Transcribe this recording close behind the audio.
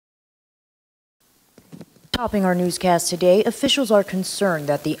Topping our newscast today, officials are concerned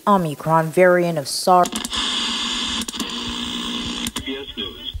that the Omicron variant of SARS.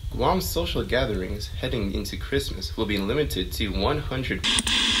 Guam's social gatherings heading into Christmas will be limited to 100.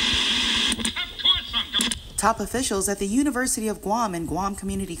 Top officials at the University of Guam and Guam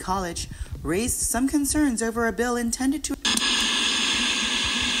Community College raised some concerns over a bill intended to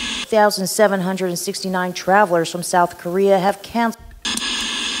 1,769 travelers from South Korea have canceled.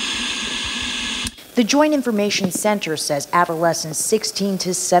 The Joint Information Center says adolescents 16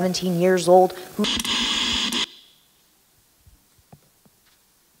 to 17 years old who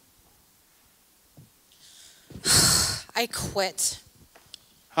I quit.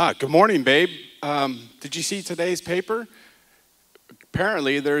 Good morning, babe. Did you see today's paper?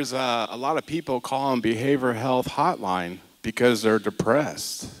 Apparently, there's a lot of people calling behavioral health hotline because they're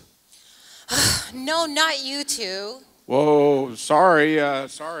depressed. No, not you two. Whoa, sorry.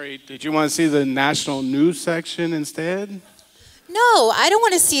 Did you want to see the national news section instead? No, I don't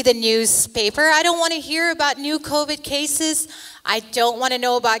want to see the newspaper. I don't want to hear about new COVID cases. I don't want to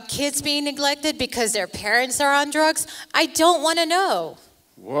know about kids being neglected because their parents are on drugs. I don't want to know.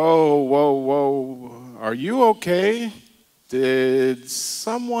 Whoa. Are you okay? Did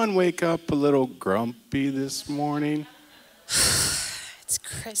someone wake up a little grumpy this morning? It's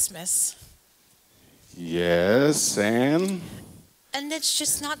Christmas. Yes, and? And it's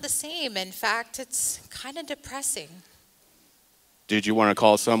just not the same. In fact, it's kind of depressing. Did you want to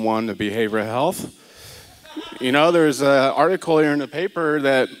call someone to behavioral health? You know, there's an article here in the paper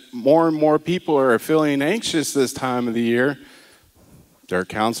that more and more people are feeling anxious this time of the year. There are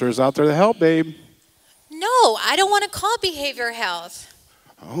counselors out there to help, babe. No, I don't want to call behavior health.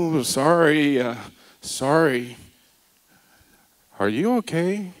 Oh, sorry. Sorry. Are you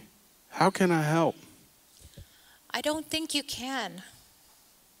okay? How can I help? I don't think you can.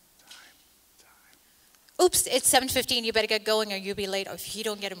 Oops, it's 7:15. You better get going or you'll be late if you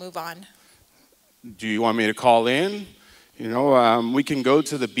don't get a move on. Do you want me to call in? You know, we can go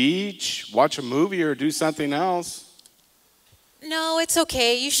to the beach, watch a movie, or do something else. No, it's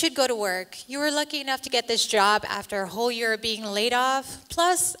okay. You should go to work. You were lucky enough to get this job after a whole year of being laid off.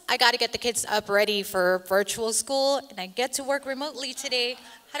 Plus, I got to get the kids up ready for virtual school, and I get to work remotely today.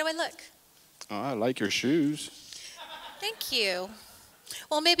 How do I look? Oh, I like your shoes. Thank you.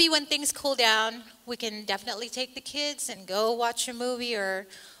 Well, maybe when things cool down, we can definitely take the kids and go watch a movie or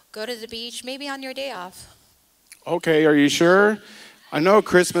go to the beach, maybe on your day off. Okay, are you sure? I know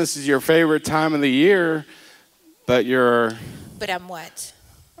Christmas is your favorite time of the year, but you're... But I'm what?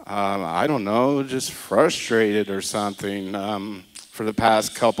 I don't know, just frustrated or something for the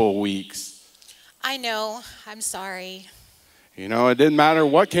past couple weeks. I know. I'm sorry. You know, it didn't matter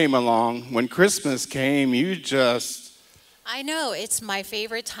what came along. When Christmas came, you just... I know. It's my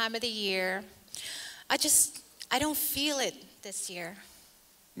favorite time of the year. I don't feel it this year.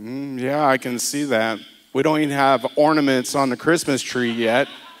 Yeah, I can see that. We don't even have ornaments on the Christmas tree yet.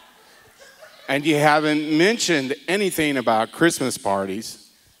 And you haven't mentioned anything about Christmas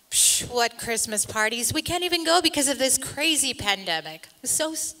parties. Psh, what Christmas parties? We can't even go because of this crazy pandemic. I'm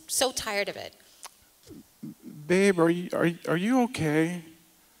so tired of it. Babe, are you okay?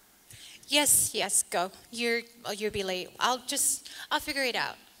 Yes, go. You'll be late. I'll figure it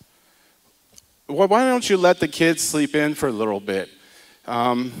out. Well, why don't you let the kids sleep in for a little bit?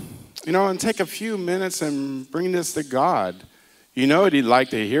 You know, and take a few minutes and bring this to God. You know He'd like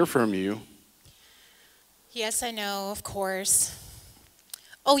to hear from you. Yes, I know, of course.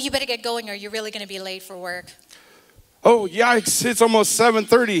 Oh, you better get going or you're really going to be late for work. Oh, yikes, it's almost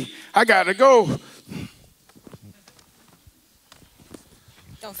 7:30. I gotta go.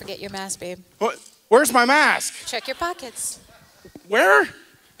 Don't forget your mask, babe. What? Where's my mask? Check your pockets. Where?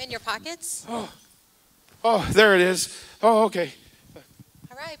 In your pockets. Oh, there it is. Oh, okay.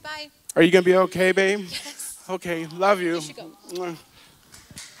 All right, bye. Are you gonna be okay, babe? Yes. Okay, love you. You should go.